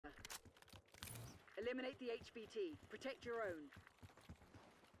Eliminate the HVT. Protect your own.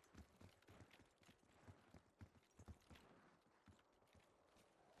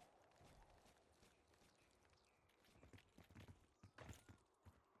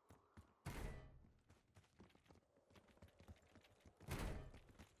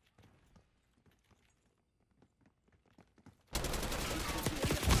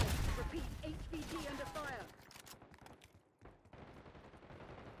 HVT under fire.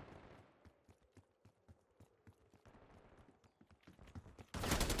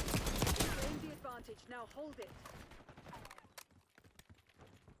 Gain the advantage, now hold it.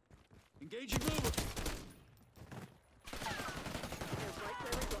 Engaging mover. They're right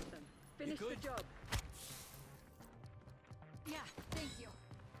where we got them. Finish the job. Yeah, thank you.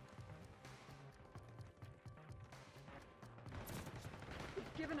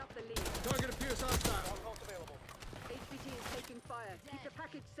 We've given up the lead. Target appears hostile. Available. HVT is taking fire. Keep the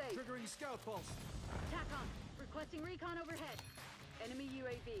package safe. Triggering scout pulse. TACOM, requesting recon overhead. Enemy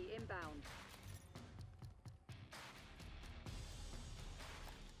UAV inbound.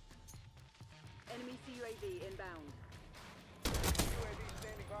 Enemy CUAV inbound. UAV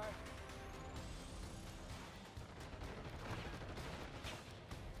standing by.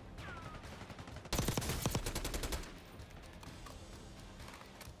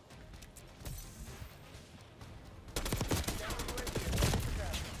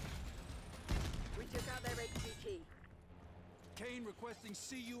 We took out their HVT. Kane requesting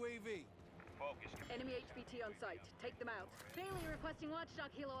CUAV. Focus. Enemy HVT on site. Take them out. Bailey requesting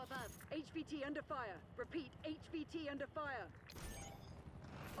watchdog helo above. HVT under fire. Repeat, HVT under fire.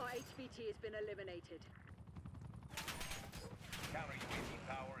 Our HVT has been eliminated. Counter UAV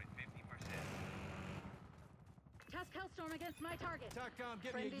power at 50%. Task Hellstorm against my target. TACOM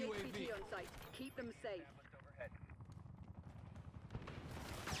getting Friendly a UAV. HVT on site. Keep them safe. Established overhead.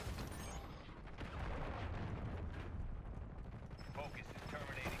 Focus is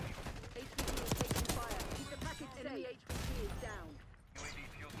terminating you. HVT is taking fire. Keep the package safe. Enemy HVT is down. UAV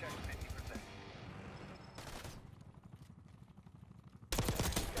fuel check 50%.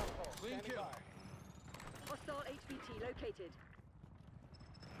 Clean kill. Hostile HVT located.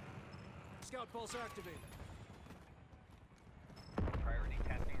 Scout pulse activated. Priority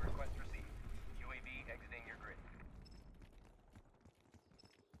tasking request received. UAV exiting your grid.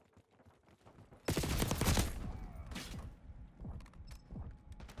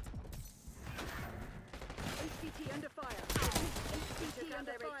 HVT under fire. HVT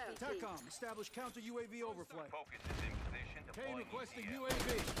under fire. TACOM, establish counter UAV overflight. Focus is in position. Kane Deploying requesting ECM. UAV.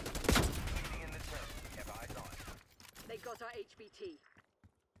 Leading in the turn. We have eyes on. They got our HVT.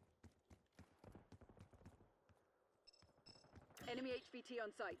 Enemy HVT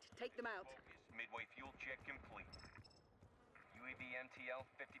on site. Take them out. Focus. Midway fuel check complete. UAV MTL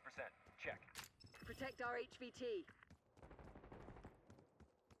 50%. Check. Protect our HVT.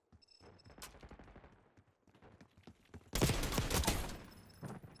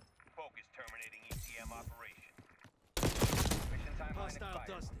 Focus terminating ECM operation. Mission timeline Hostile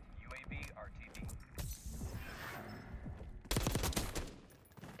expired. dusted. UAV RTB.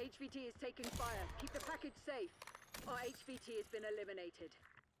 HVT is taking fire. Keep the package safe. Our HVT has been eliminated.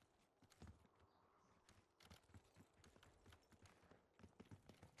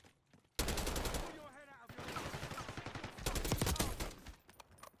 Pull your head out of your...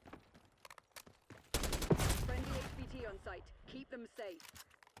 Friendly HVT on site. Keep them safe.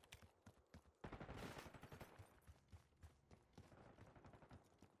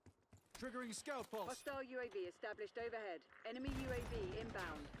 Triggering scout pulse. Hostile UAV established overhead. Enemy UAV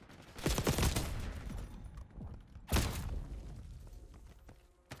inbound.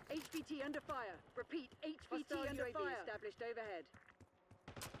 HVT under fire. Repeat, HVT Hostile under UAV fire. Established overhead.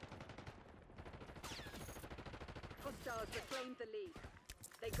 Hostiles reclaimed the lead.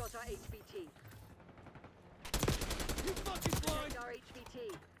 They got our HVT. You fucking blind! Protect our HVT.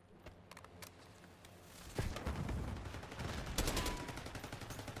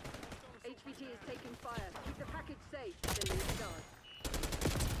 HVT is taking fire. Keep the package safe. The lead is ours.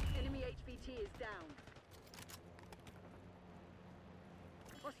 Enemy HVT is down.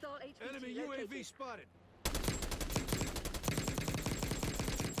 Hostile HVT Enemy located. UAV spotted.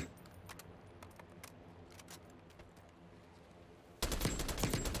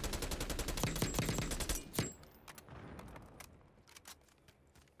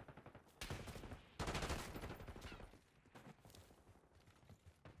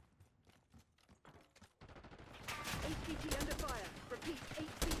 HVT under fire. Repeat,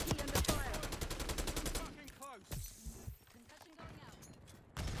 HVT under fire. Fucking close. Concussion going out.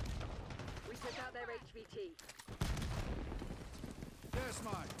 We took out their HVT. Gas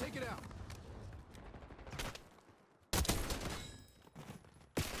mine. Take it out.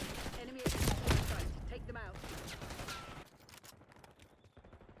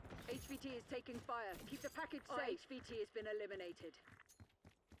 HVT is taking fire. Keep the package safe. HVT has been eliminated.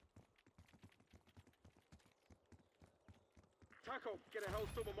 Taco, get a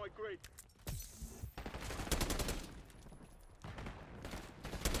hellstorm on my grid.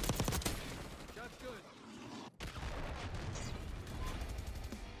 That's good.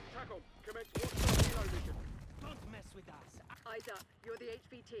 Taco, commence watch helo mission. Don't mess with us. Eyes up. You're the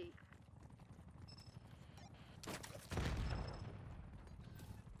HVT.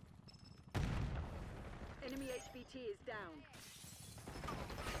 Enemy HVT is down.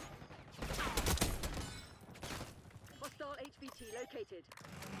 Hostile HVT located.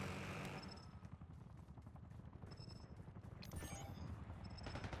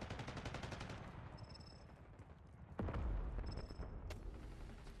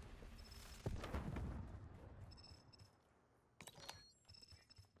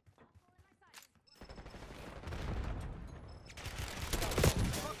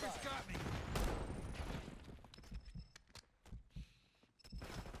 Fucker's got me.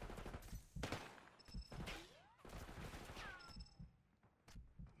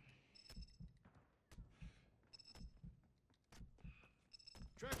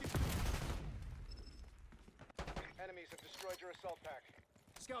 Tracking. Enemies have destroyed your assault pack.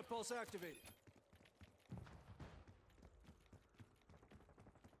 Scout pulse activated.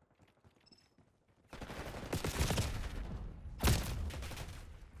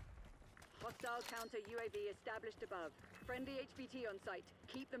 Hostile counter UAV established above. Friendly HVT on site.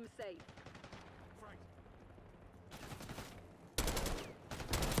 Keep them safe. Frank.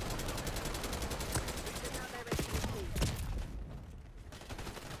 Took out their HVT.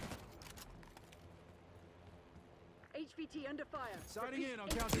 HVT under fire. Sighting Repeat, in on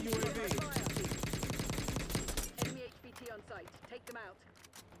counter HVT UAV. under fire. Enemy HVT on site. Take them out.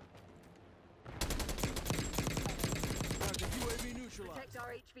 Counter UAV neutralized. Protect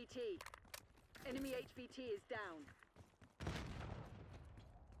our HVT. Enemy HVT is down.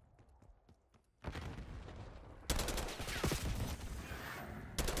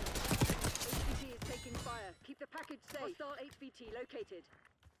 HVT is taking fire. Keep the package safe. Hostile HVT located.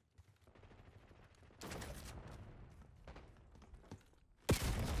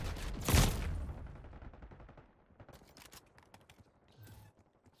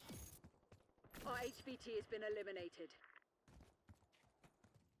 Our HVT has been eliminated.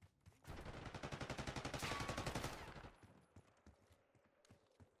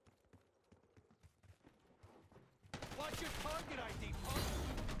 Watch your target ID, punk.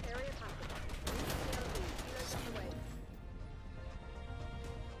 Area package.